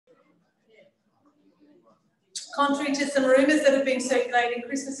Contrary to some rumours that have been circulating,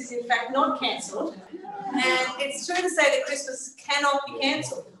 Christmas is in fact not cancelled. And it's true to say that Christmas cannot be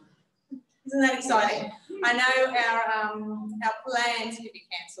cancelled. Isn't that exciting? I know our plans could be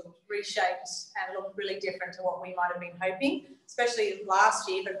cancelled, reshaped, and look really different to what we might have been hoping, especially last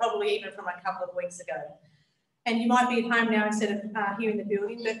year, but probably even from a couple of weeks ago. And you might be at home now instead of here in the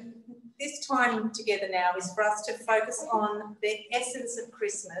building, but this time together now is for us to focus on the essence of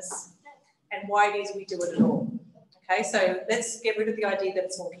Christmas and why it is we do it at all. Okay, so let's get rid of the idea that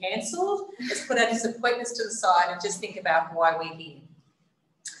it's all cancelled. Let's put our disappointments to the side and just think about why we're here.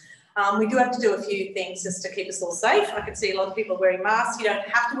 We do have to do a few things just to keep us all safe. I can see a lot of people wearing masks. You don't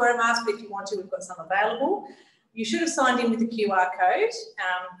have to wear a mask, but if you want to, we've got some available. You should have signed in with the QR code.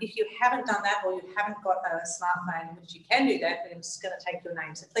 If you haven't done that or you haven't got a smartphone, which you can do that, but I'm just going to take your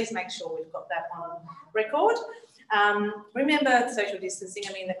name. So please make sure we've got that on record. Remember social distancing.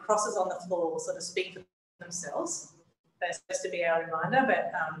 I mean, the crosses on the floor sort of speak for themselves. They're supposed to be our reminder,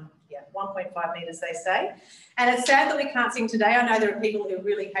 but yeah, 1.5 metres they say. And it's sad that we can't sing today. I know there are people who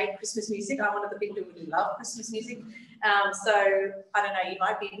really hate Christmas music. I'm one of the people who really love Christmas music. So I don't know, you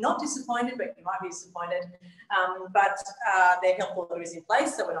might be not disappointed, but you might be disappointed. But their health order is in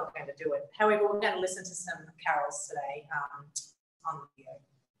place, so we're not going to do it. However, we're going to listen to some carols today on the video.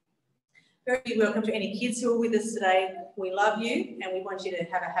 Very welcome to any kids who are with us today. We love you and we want you to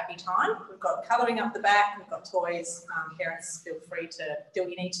have a happy time. We've got colouring up the back, we've got toys. Parents, feel free to do what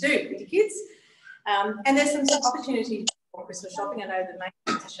you need to do with your kids. And there's some opportunities for Christmas shopping. I know the main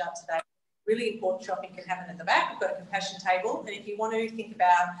things are shut today. Really important shopping can happen at the back. We've got a compassion table. And if you want to think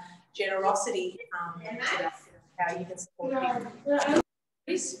about generosity, how you can support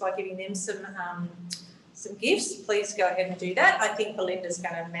people by giving them some gifts, please go ahead and do that. I think Belinda's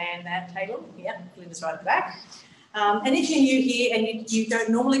going to man that table. Yeah, Belinda's right at the back. And if you're new here and you don't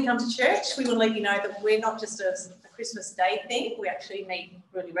normally come to church, we want to let you know that we're not just a Christmas Day thing. We actually meet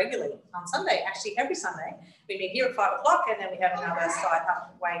really regularly on Sunday, actually every Sunday. We meet here at 5 o'clock and then we have another site up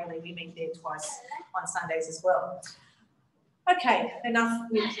at Waverley. We meet there twice on Sundays as well. Okay,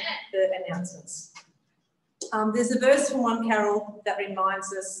 enough with the announcements. There's a verse from one carol that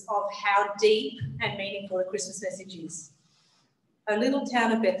reminds us of how deep and meaningful the Christmas message is. O little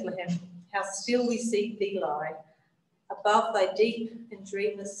town of Bethlehem, how still we see thee lie. Above thy deep and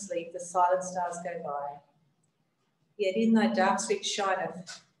dreamless sleep, the silent stars go by. Yet in thy dark street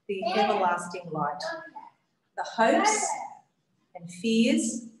shineth the everlasting light. The hopes and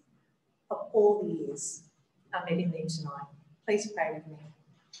fears of all the years are met in thee tonight. Please pray with me.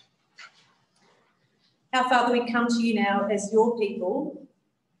 Our Father, we come to you now as your people,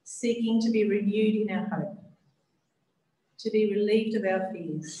 seeking to be renewed in our hope, to be relieved of our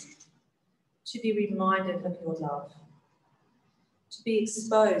fears, to be reminded of your love, to be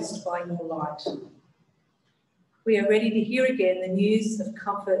exposed by your light. We are ready to hear again the news of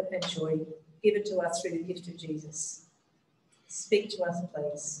comfort and joy given to us through the gift of Jesus. Speak to us,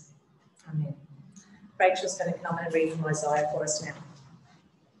 please. Amen. Rachel's going to come and read from Isaiah for us now.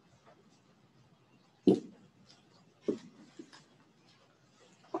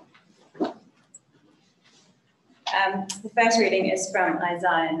 The first reading is from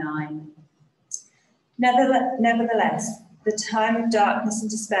Isaiah 9. Nevertheless, the time of darkness and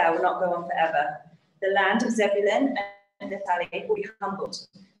despair will not go on forever. The land of Zebulun and Naphtali will be humbled,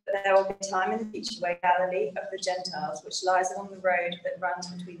 but there will be a time in the future where Galilee of the Gentiles, which lies along the road that runs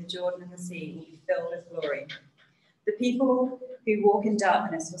between the Jordan and the sea, will be filled with glory. The people who walk in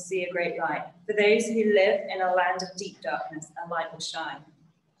darkness will see a great light. For those who live in a land of deep darkness, a light will shine.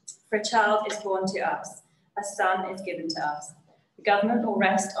 For a child is born to us, a son is given to us. The government will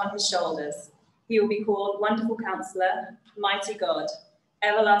rest on his shoulders. He will be called Wonderful Counselor, Mighty God,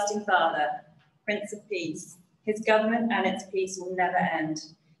 Everlasting Father, Prince of Peace. His government and its peace will never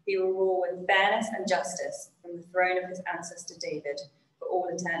end. He will rule with fairness and justice from the throne of his ancestor David for all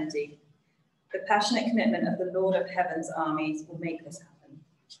eternity. The passionate commitment of the Lord of Heaven's armies will make this happen.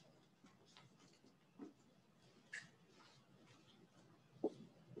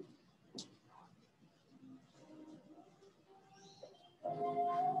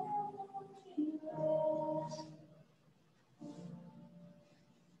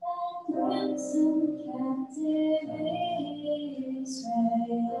 Ransom captive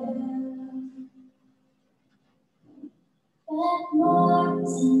Israel, that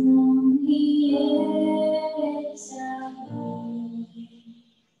Martin on the edge of me,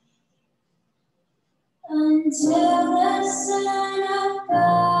 until the Son of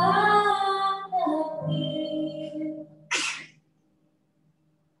God appear.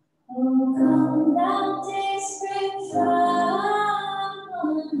 Oh, come thou day spring from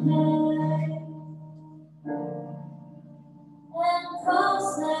on high,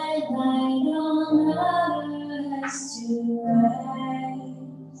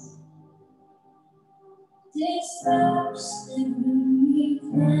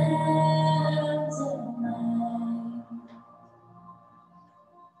 mountain line,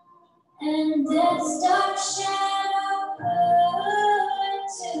 and death's dark shadow burned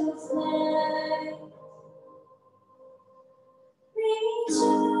to fly.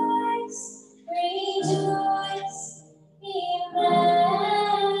 Rejoice, rejoice,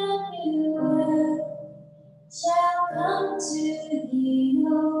 Emmanuel shall come to thee, O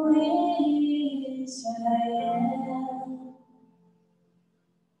Israel.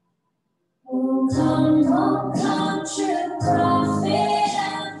 O come, true prophet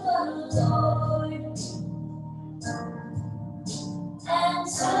of the Lord, and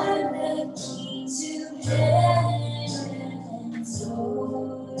turn the key to heaven's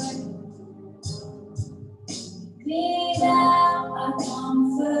door. Be thou our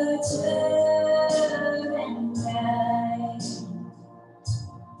comforter and guide,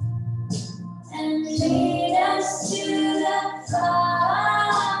 and lead us to the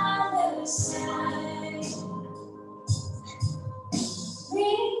Father's side.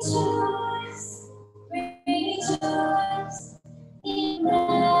 Rejoice, rejoice,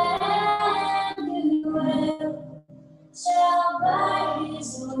 Emmanuel shall by his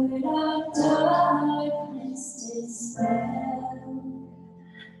word our darkness dispel.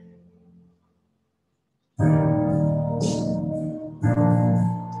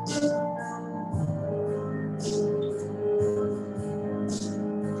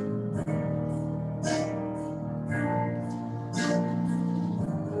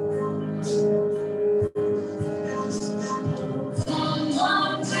 Come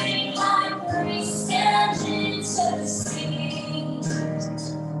on, great high priest, and intercede.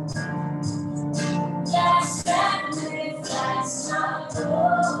 That sacrifice our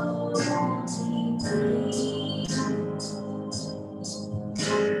Bondi bring.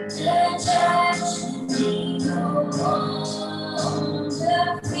 The judgment need no longer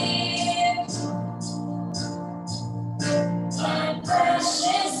fear, and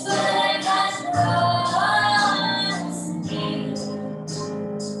precious blood has brought us near.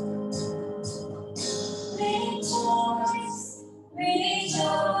 Rejoice,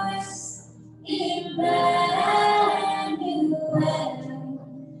 rejoice, Emmanuel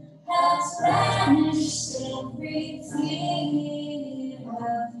has banished every fear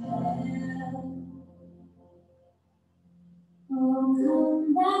of hell. Oh,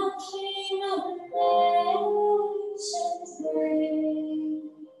 come thou King of nations bring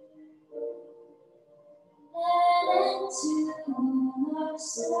an end to our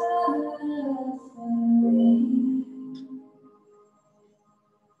suffering.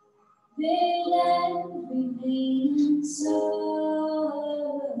 Bid every bleeding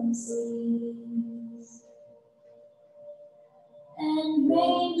soul cease, and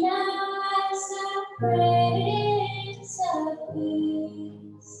reign now as the Prince of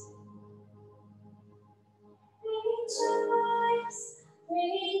Peace. Rejoice,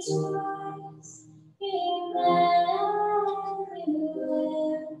 rejoice, Emmanuel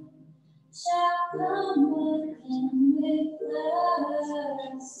shall come again with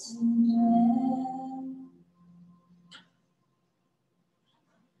us to dwell.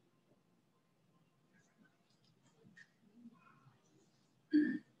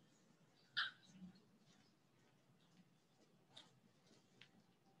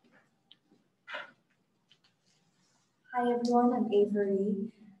 Hi everyone, I'm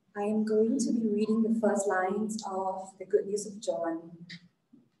Avery. I am going to be reading the first lines of the Good News of John.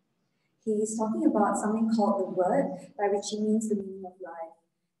 He is talking about something called the Word, by which he means the meaning of life.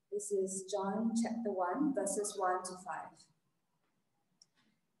 This is John chapter 1, verses 1 to 5.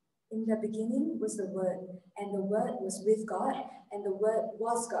 In the beginning was the Word, and the Word was with God, and the Word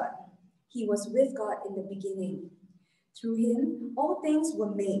was God. He was with God in the beginning. Through him, all things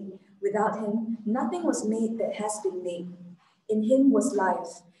were made. Without him, nothing was made that has been made. In him was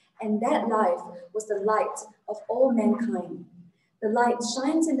life, and that life was the light of all mankind. The light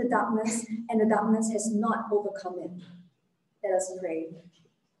shines in the darkness, and the darkness has not overcome it. Let us pray.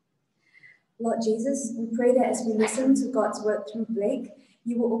 Lord Jesus, we pray that as we listen to God's word through Blake,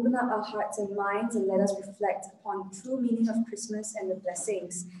 you will open up our hearts and minds and let us reflect upon the true meaning of Christmas and the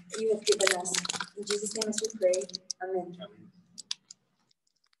blessings that you have given us. In Jesus' name as we pray, amen.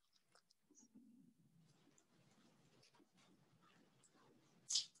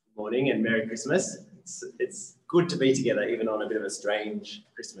 Morning and Merry Christmas. It's good to be together, even on a bit of a strange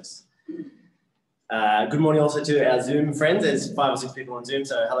Christmas. Good morning also to our Zoom friends. There's 5 or 6 people on Zoom,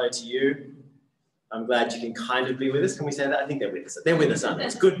 so hello to you. I'm glad you can kind of be with us. Can we say that? I think they're with us. They're with us, aren't they?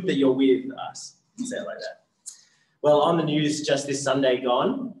 It's good that you're with us. Say it like that. Well, on the news just this Sunday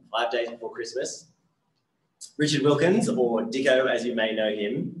gone, 5 days before Christmas, Richard Wilkins, or Dicko as you may know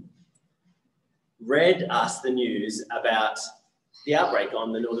him, read us the news about the outbreak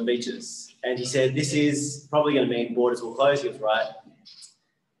on the northern beaches. And he said, this is probably going to mean borders will close. He was right.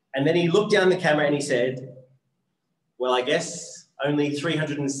 And then he looked down the camera and he said, well, I guess only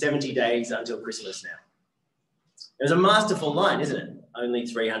 370 days until Christmas now. It was a masterful line, isn't it? Only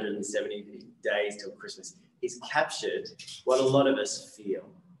 370 days till Christmas. He's captured what a lot of us feel.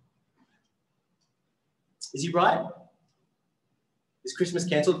 Is he right? Is Christmas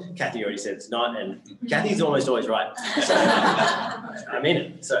cancelled? Cathy already said it's not, and Cathy's almost always right. So, I mean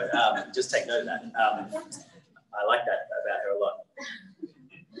it. So just take note of that. I like that about her a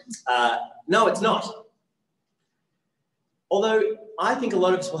lot. No, it's not. Although I think a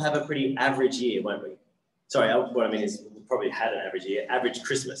lot of us will have a pretty average year, won't we? Sorry, what I mean is we'll probably had an average year, average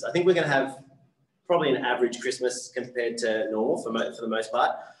Christmas. I think we're going to have probably an average Christmas compared to normal for the most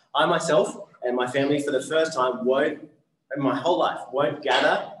part. I myself and my family for the first time in my whole life, won't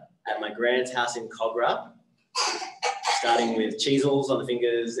gather at my grand's house in Cogra, starting with cheesels on the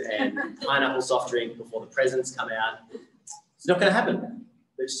fingers and pineapple soft drink before the presents come out. It's not going to happen.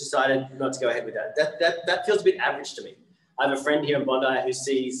 They just decided not to go ahead with that. That feels a bit average to me. I have a friend here in Bondi who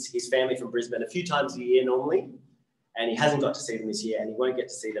sees his family from Brisbane a few times a year normally, and he hasn't got to see them this year, and he won't get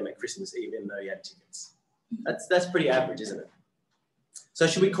to see them at Christmas even though he had tickets. That's pretty average, isn't it? So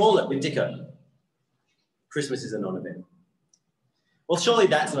should we call it with Dicko? Christmas is a non-event. Well, surely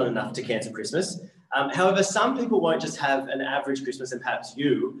that's not enough to cancel Christmas. However, some people won't just have an average Christmas, and perhaps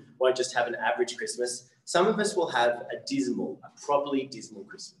you won't just have an average Christmas. Some of us will have a properly dismal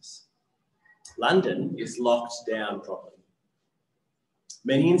Christmas. London is locked down properly.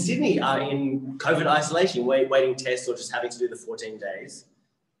 Many in Sydney are in COVID isolation, waiting tests or just having to do the 14 days.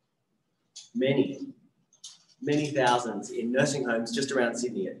 Many thousands in nursing homes just around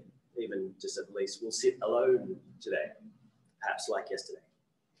Sydney, even just at least, will sit alone today, perhaps like yesterday.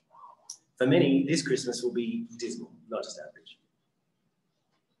 For many, this Christmas will be dismal, not just average.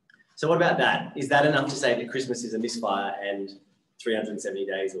 So what about that? Is that enough to say that Christmas is a misfire and 370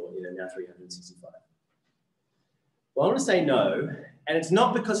 days, or now 365? Well, I want to say no, and it's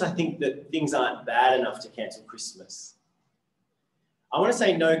not because I think that things aren't bad enough to cancel Christmas. I want to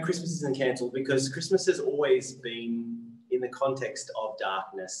say no, Christmas isn't cancelled because Christmas has always been in the context of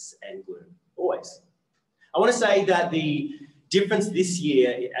darkness and gloom, always. I want to say that the difference this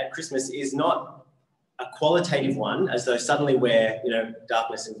year at Christmas is not a qualitative one, as though suddenly we're,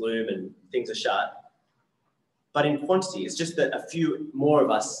 darkness and gloom and things are shut, but in quantity. It's just that a few more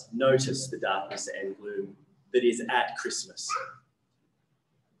of us notice the darkness and gloom that is at Christmas.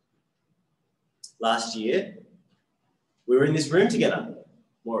 Last year, we were in this room together,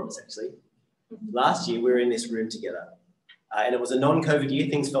 more of us actually. Last year, we were in this room together. And it was a non-COVID year,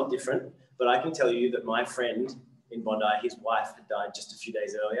 things felt different, but I can tell you that my friend in Bondi, his wife had died just a few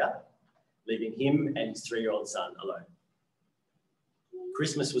days earlier, leaving him and his 3-year-old son alone.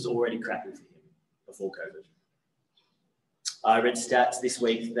 Christmas was already crappy for him before COVID. I read stats this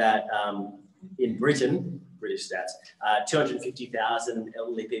week that in Britain, British stats, 250,000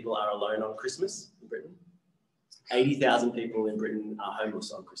 elderly people are alone on Christmas in Britain. 80,000 people in Britain are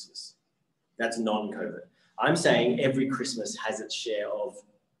homeless on Christmas. That's non-COVID. I'm saying every Christmas has its share of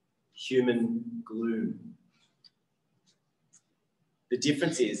human gloom. The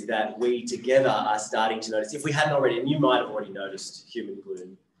difference is that we together are starting to notice, if we hadn't already, and you might have already noticed human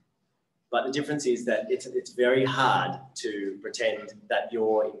gloom, but the difference is that it's very hard to pretend that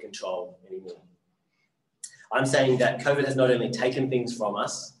you're in control anymore. I'm saying that COVID has not only taken things from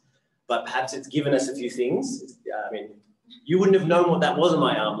us, but perhaps it's given us a few things. You wouldn't have known what that was on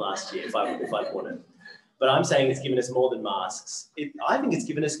my arm last year if I'd worn it. But I'm saying it's given us more than masks. I think it's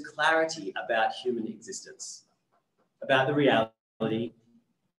given us clarity about human existence, about the reality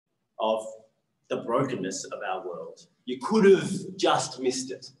of the brokenness of our world. You could have just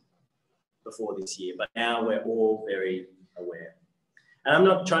missed it before this year, but now we're all very aware. And I'm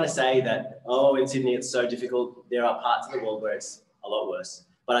not trying to say that, in Sydney it's so difficult. There are parts of the world where it's a lot worse,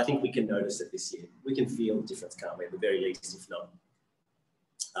 but I think we can notice it this year. We can feel the difference, can't we, at the very least, if not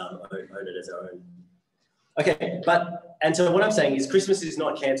own it as our own. Okay, and so what I'm saying is Christmas is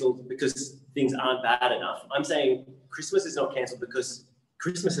not cancelled because things aren't bad enough. I'm saying Christmas is not cancelled because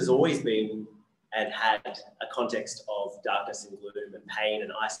Christmas has always been and had a context of darkness and gloom and pain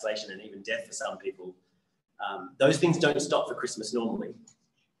and isolation and even death for some people. Those things don't stop for Christmas normally.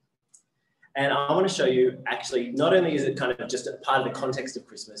 And I want to show you, actually, not only is it kind of just a part of the context of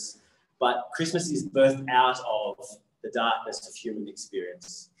Christmas, but Christmas is birthed out of the darkness of human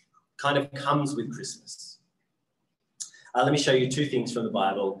experience. Kind of comes with Christmas. Let me show you two things from the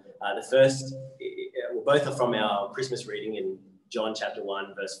Bible. The first, both are from our Christmas reading in John chapter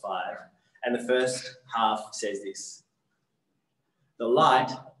 1, verse 5. And the first half says this: the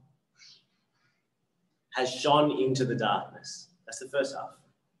light has shone into the darkness. That's the first half.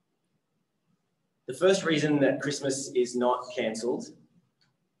 The first reason that Christmas is not cancelled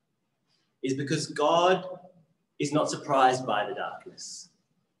is because God is not surprised by the darkness.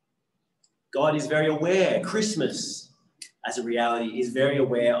 God is very aware. Christmas, as a reality, is very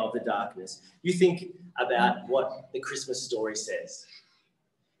aware of the darkness. You think about what the Christmas story says.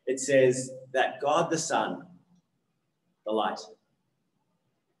 It says that God the Son, the light,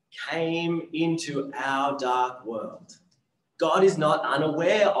 came into our dark world. God is not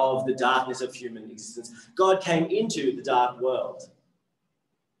unaware of the darkness of human existence. God came into the dark world.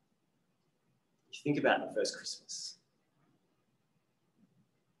 You think about the first Christmas.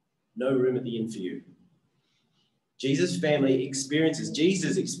 No room at the inn for you. Jesus' family experiences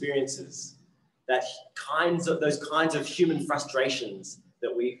those kinds of human frustrations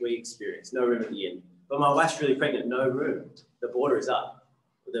that we experience. No room at the inn. But my wife's really pregnant. No room. The border is up.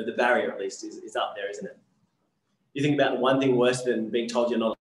 The barrier, at least, is up there, isn't it? You think about one thing worse than being told you're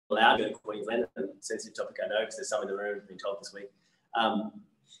not allowed to go to Queensland, a sensitive topic I know because there's some in the room who've been told this week.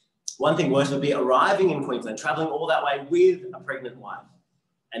 One thing worse would be arriving in Queensland, travelling all that way with a pregnant wife,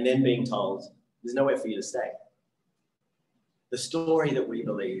 and then being told there's nowhere for you to stay. The story that we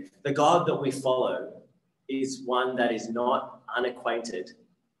believe, the God that we follow, is one that is not unacquainted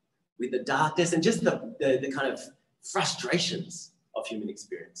with the darkness and just the kind of frustrations of human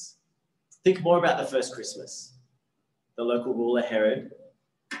experience. Think more about the first Christmas. The local ruler, Herod,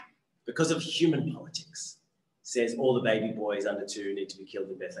 because of human politics, says all the baby boys under 2 need to be killed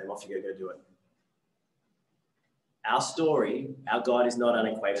in Bethlehem. Off you go do it. Our story, our God is not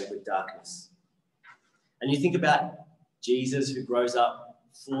unacquainted with darkness. And you think about Jesus, who grows up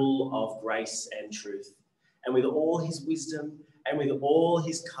full of grace and truth, and with all his wisdom and with all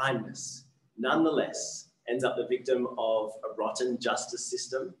his kindness, nonetheless ends up the victim of a rotten justice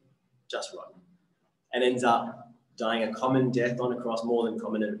system, just rotten, and ends up dying a common death on a cross, more than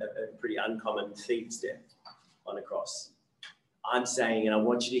common, a pretty uncommon thief's death on a cross. I'm saying, and I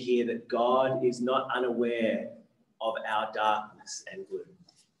want you to hear, that God is not unaware of our darkness and gloom.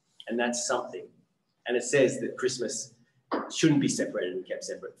 And that's something. And it says that Christmas shouldn't be separated and kept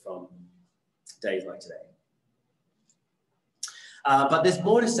separate from days like today. But there's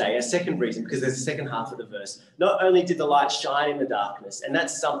more to say, a second reason, because there's a second half of the verse. Not only did the light shine in the darkness, and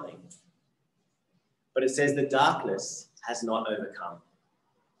that's something, but it says the darkness has not overcome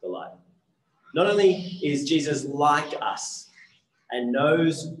the light. Not only is Jesus like us and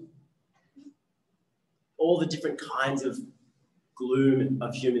knows all the different kinds of gloom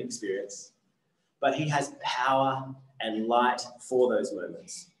of human experience, but he has power and light for those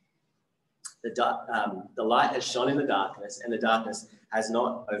moments. The light has shone in the darkness, and the darkness has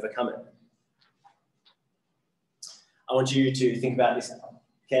not overcome it. I want you to think about this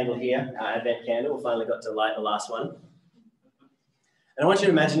candle here, our Advent candle. We finally got to light the last one. And I want you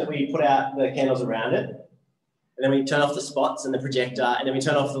to imagine that we put out the candles around it, and then we turn off the spots and the projector, and then we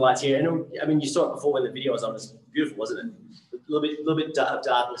turn off the lights here. And I mean, you saw it before when the video was on. It was beautiful, wasn't it? A little bit of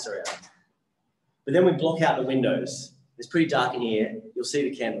darkness around. But then we block out the windows. It's pretty dark in here. You'll see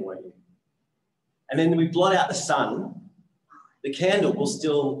the candle, won't you? And then we blot out the sun. The candle will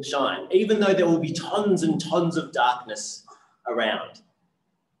still shine, even though there will be tons and tons of darkness around.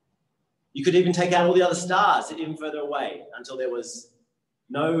 You could even take out all the other stars even further away until there was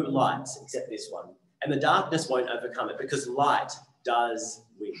no lights except this one. And the darkness won't overcome it because light does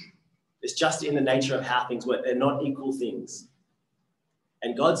win. It's just in the nature of how things work. They're not equal things.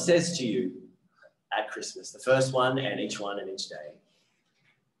 And God says to you at Christmas, the first one and each day,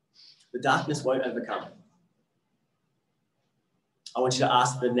 the darkness won't overcome it. I want you to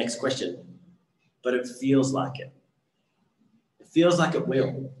ask the next question, but it feels like it. It feels like it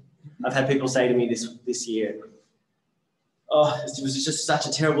will. I've had people say to me this year, oh, it was just such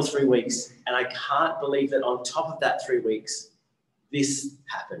a terrible 3 weeks, and I can't believe that on top of that 3 weeks, this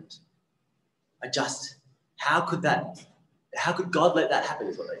happened. How could God let that happen,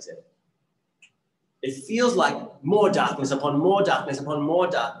 is what they said. It feels like more darkness upon more darkness upon more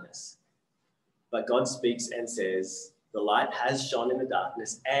darkness. But God speaks and says, the light has shone in the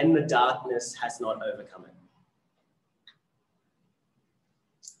darkness, and the darkness has not overcome it.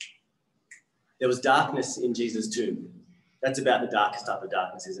 There was darkness in Jesus' tomb. That's about the darkest type of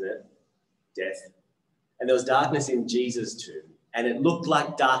darkness, isn't it? Death. And there was darkness in Jesus' tomb, and it looked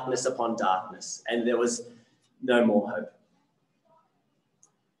like darkness upon darkness, and there was no more hope.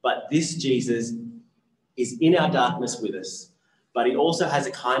 But this Jesus is in our darkness with us, but he also has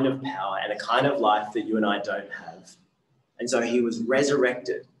a kind of power and a kind of life that you and I don't have. And so he was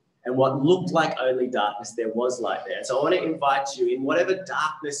resurrected. And what looked like only darkness, there was light there. And so I want to invite you in whatever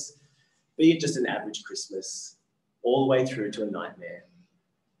darkness, be it just an average Christmas, all the way through to a nightmare.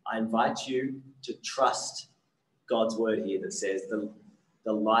 I invite you to trust God's word here that says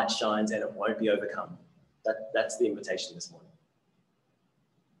the light shines and it won't be overcome. That's the invitation this morning.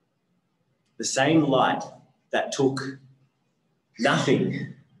 The same light that took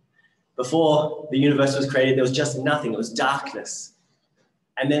nothing. Before the universe was created, there was just nothing. It was darkness.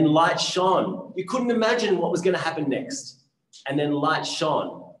 And then light shone. You couldn't imagine what was going to happen next. And then light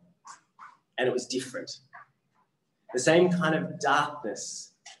shone. And it was different. The same kind of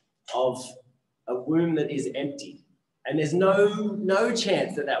darkness of a womb that is empty. And there's no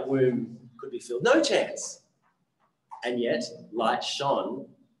chance that womb could be filled. No chance. And yet, light shone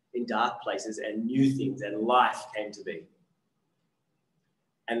in dark places and new things and life came to be.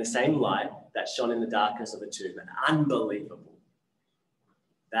 And the same light that shone in the darkness of a tomb, unbelievable.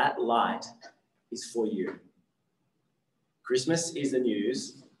 That light is for you. Christmas is the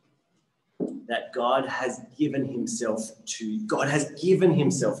news that God has given himself to you. God has given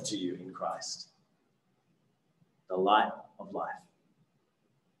himself to you in Christ. The light of life.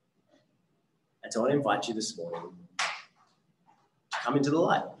 And so I want to invite you this morning to come into the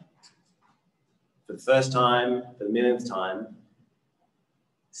light. For the first time, for the millionth time,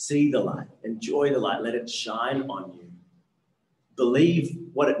 see the light, enjoy the light, let it shine on you. Believe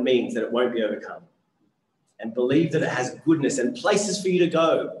what it means that it won't be overcome. And believe that it has goodness and places for you to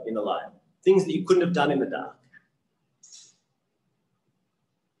go in the light. Things that you couldn't have done in the dark.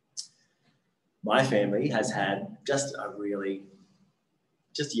 My family has had just a really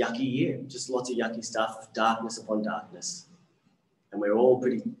yucky year. Just lots of yucky stuff, darkness upon darkness. And we're all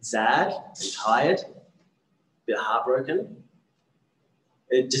pretty sad and tired, a bit heartbroken.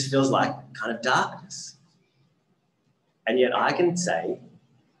 It just feels like kind of darkness. And yet I can say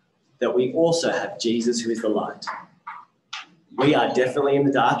that we also have Jesus who is the light. We are definitely in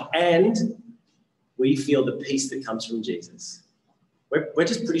the dark and we feel the peace that comes from Jesus. We're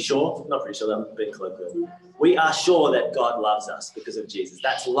just pretty sure, not pretty sure that I'm being colloquial. We are sure that God loves us because of Jesus.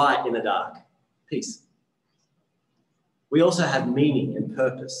 That's light in the dark, peace. We also have meaning and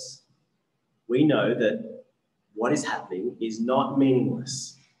purpose. We know that what is happening is not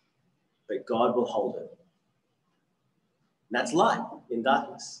meaningless, but God will hold it. And that's light in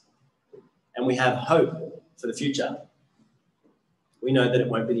darkness. And we have hope for the future. We know that it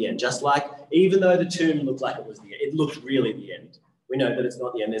won't be the end. Just like, even though the tomb looked like it was the end, it looked really the end. We know that it's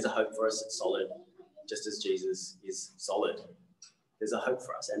not the end. There's a hope for us. It's solid, just as Jesus is solid. There's a hope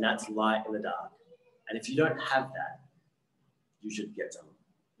for us, and that's light in the dark. And if you don't have that, you should get some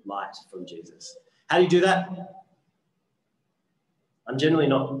light from Jesus. How do you do that? I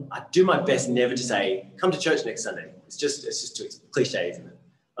do my best never to say, come to church next Sunday. It's just too cliche, isn't it?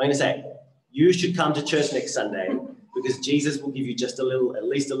 I'm going to say, you should come to church next Sunday because Jesus will give you just at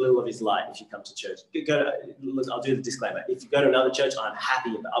least a little of his light if you come to church. I'll do the disclaimer. If you go to another church,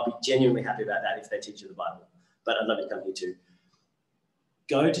 I'll be genuinely happy about that if they teach you the Bible. But I'd love you to come here too.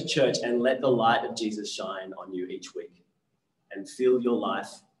 Go to church and let the light of Jesus shine on you each week and fill your life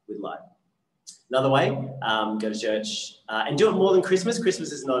with light. Another way, go to church and do it more than Christmas.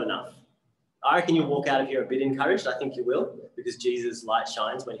 Christmas is not enough. I reckon you'll walk out of here a bit encouraged. I think you will, because Jesus' light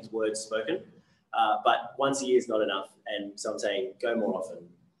shines when his word's spoken. But once a year is not enough. And so I'm saying go more often.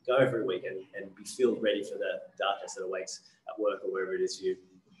 Go every week and be filled ready for the darkness that awaits at work or wherever it is for you.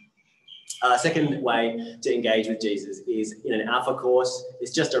 Second way to engage with Jesus is in an Alpha course.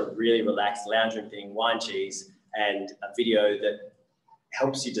 It's just a really relaxed lounging thing, wine, cheese, and a video that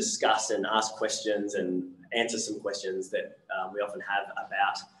helps you discuss and ask questions and answer some questions that we often have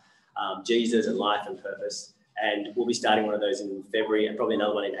about Jesus and life and purpose. And we'll be starting one of those in February and probably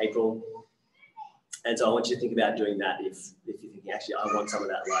another one in April. And so I want you to think about doing that if you're thinking, actually, I want some of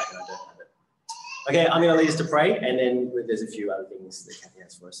that light and I don't have it. Okay, I'm going to lead us to pray, and then there's a few other things that Cathy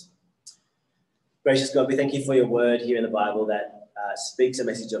has for us. Gracious God, we thank you for your word here in the Bible that speaks a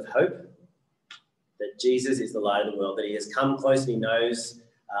message of hope, that Jesus is the light of the world, that he has come close and he knows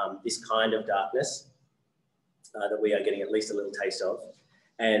this kind of darkness that we are getting at least a little taste of.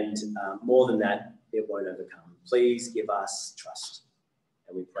 And more than that, it won't overcome. Please give us trust.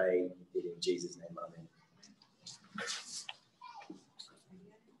 And we pray it in Jesus' name, amen.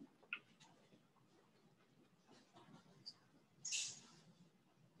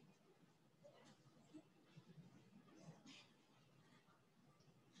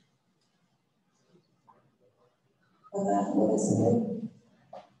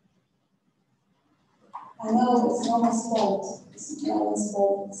 know it's not my fault. It's no one's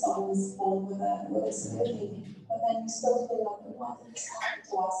fault. Someone's born with a disability. But then you still feel like, why did this happen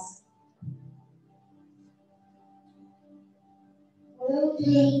to us? We'll do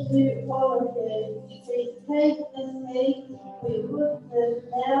all of it. If we take the seat, we would have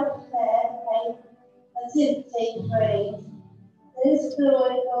now fair a tipsy praise. This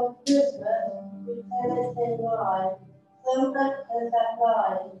joy of Christmas returns in life. Some factors that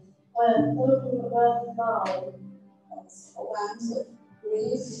rise, when talking about mine. That's around with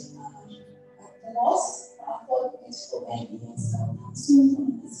grief, the loss. I thought it's for baby and so it's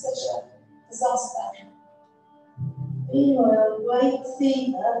such a disaster. Meanwhile, great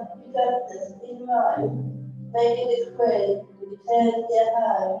Caesar, Augustus in Rome, made it great to return their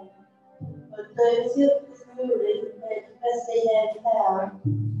home. But those who was ruling made especially their town,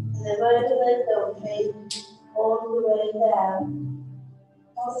 and the road of their donkey all the way down.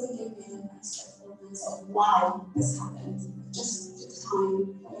 God doesn't give me an answer of why this happened. Just took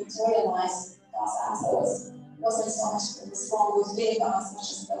time for me to realize God's answer wasn't so much that was wrong with me, but as much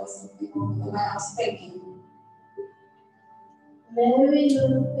as there was something wrong with the way I was thinking. Mary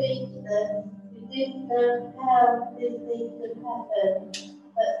little Peter, we didn't know how this thing could happen,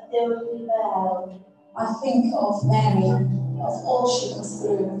 but still she vowed. I think of Mary, of all she goes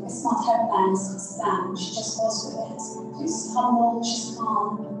through. It's not her plans to stand, she just goes with it. She's humble, she's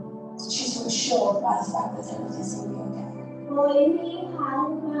calm, she's reassured by the fact that everything's going to be okay. For me, had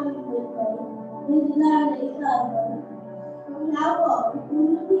found with me, his learning servant. From now on, all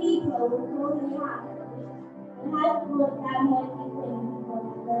the people will call me happy, and had brought down everything from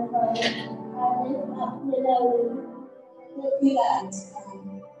their home, and lift up the lowly. What we learned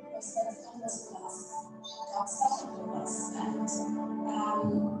was that God was with us, God suffered with us, and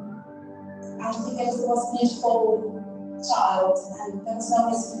I think it was a beautiful child, and there was no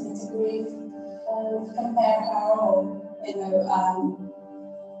reason for me to grieve or compare her or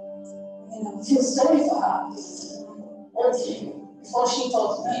feel sorry for her. Before she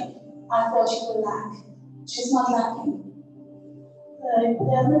told me, I thought she would lack. She's not lacking. So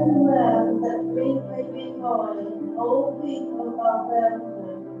gathered around that great baby boy, all people are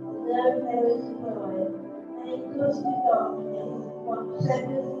welcome, and no perish joy. Angels to donkeys, from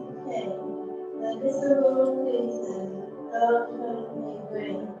shepherds to kings, the little Jesus, God shall be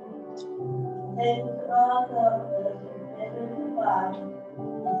great. And to our lovers from heaven above,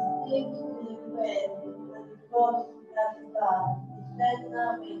 His gift we bread, and the cross as love, His fed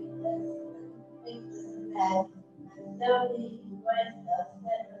our weakness, and weakness led, and so He embraced us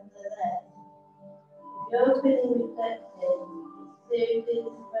nevertheless. Your feeling reflected, His soothing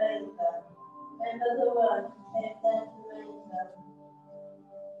splendor, remember the one who came down to raise us.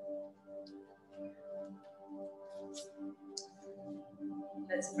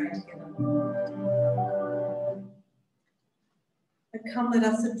 Let's pray together. And come, let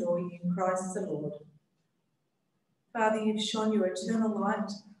us adore you, Christ the Lord. Father, you've shone your eternal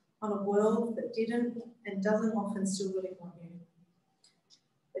light on a world that didn't and doesn't often still really want you.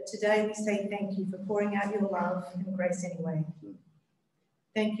 But today we say thank you for pouring out your love and grace anyway.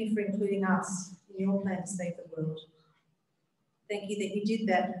 Thank you for including us in your plan to save the world. Thank you that you did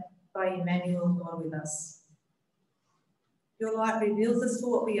that by Emmanuel, God with us. Your light reveals us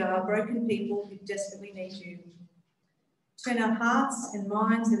for what we are, broken people who desperately need you. Turn our hearts and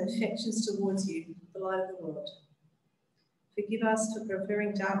minds and affections towards you, the light of the world. Forgive us for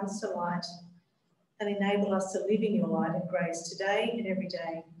preferring darkness to light and enable us to live in your light and grace today and every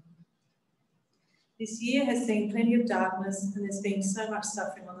day. This year has seen plenty of darkness and there's been so much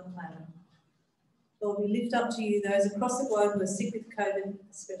suffering on the planet. Lord, we lift up to you those across the globe who are sick with COVID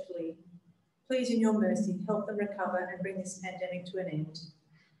especially. Please, in your mercy, help them recover and bring this pandemic to an end.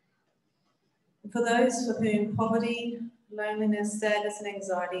 And for those for whom poverty, loneliness, sadness and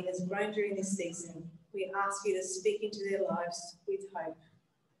anxiety has grown during this season, we ask you to speak into their lives with hope.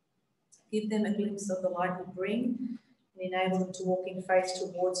 Give them a glimpse of the light you bring and enable them to walk in faith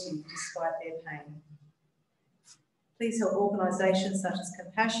towards you despite their pain. Please help organisations such as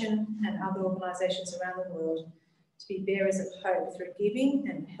Compassion and other organisations around the world to be bearers of hope through giving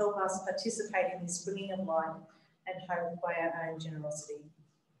and help us participate in this bringing of light and hope by our own generosity.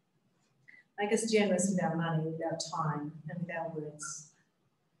 Make us generous with our money, with our time and with our words.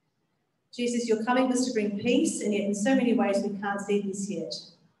 Jesus, you're coming to us to bring peace, and yet in so many ways we can't see this yet.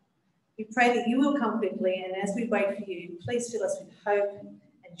 We pray that you will come quickly, and as we wait for you, please fill us with hope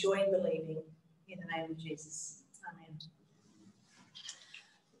and joy in believing. In the name of Jesus. Amen.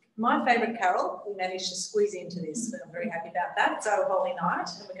 My favourite carol, we managed to squeeze into this, so I'm very happy about that. It's Our Holy Night,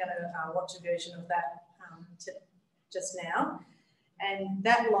 and we're going to watch a version of that just now. And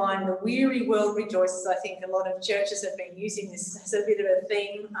that line, the weary world rejoices, I think a lot of churches have been using this as a bit of a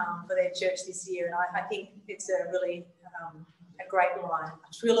theme for their church this year. And I think it's a really a great line,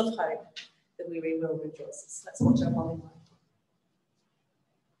 a thrill of hope, the weary world rejoices. Let's watch our holy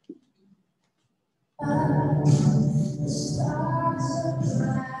line. The stars are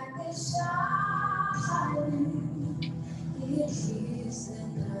brightly shining. It is the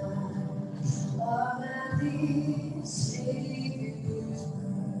night of our dear Savior's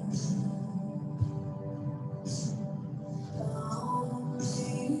birth. Long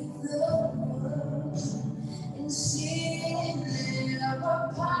live the world and sing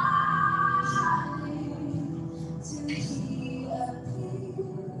never pining till He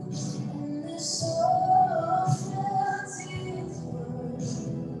appears and the soul felt His word.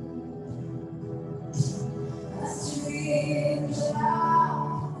 A stranger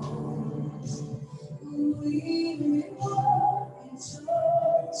we walk in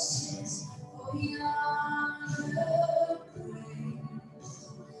choices for yonder grace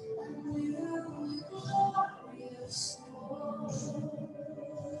and new glorious Lord.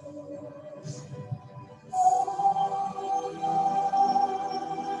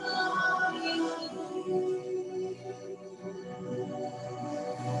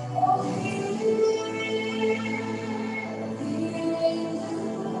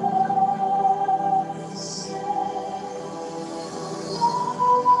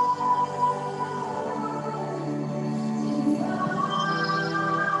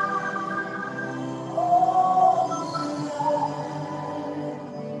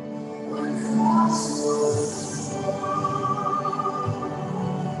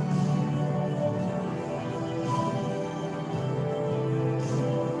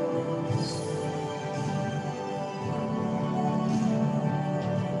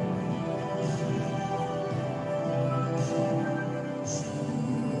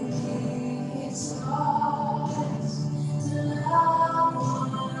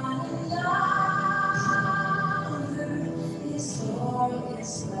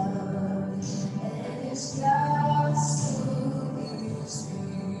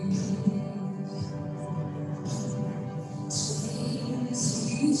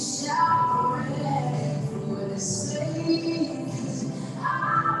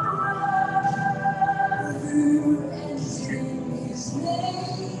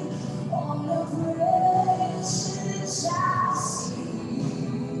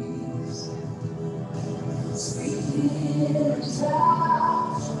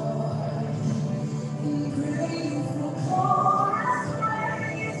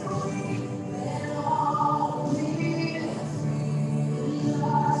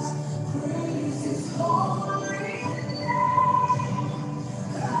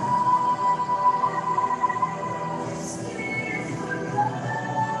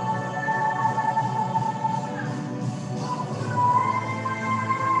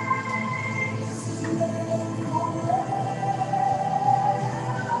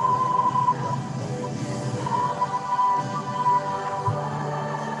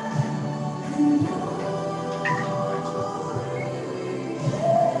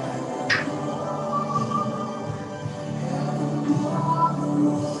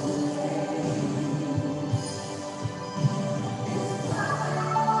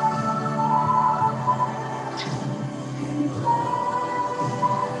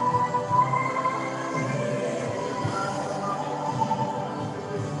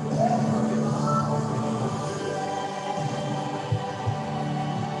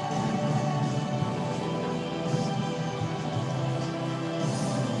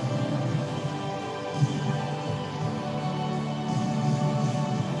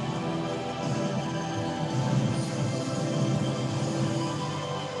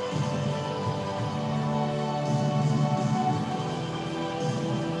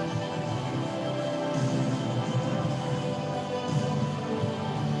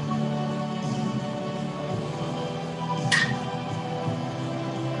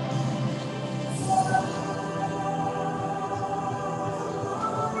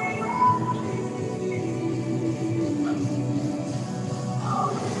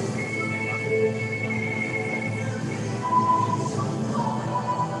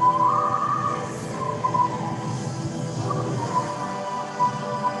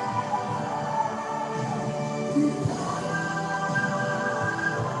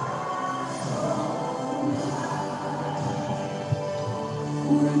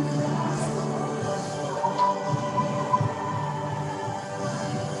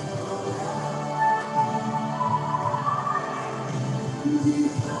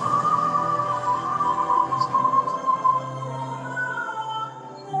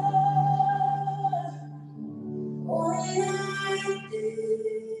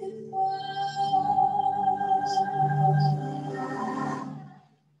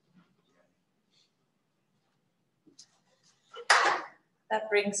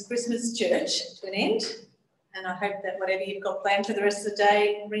 brings Christmas church to an end. And I hope that whatever you've got planned for the rest of the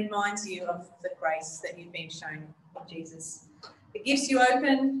day reminds you of the grace that you've been shown in Jesus. The gifts you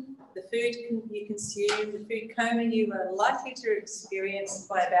open, the food you consume, the food coma you are likely to experience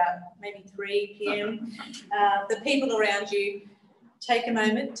by about maybe 3 p.m. The people around you, take a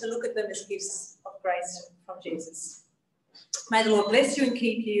moment to look at them as gifts of grace from Jesus. May the Lord bless you and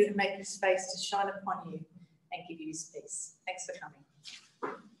keep you and make his face to shine upon you and give you his peace. Thanks for coming.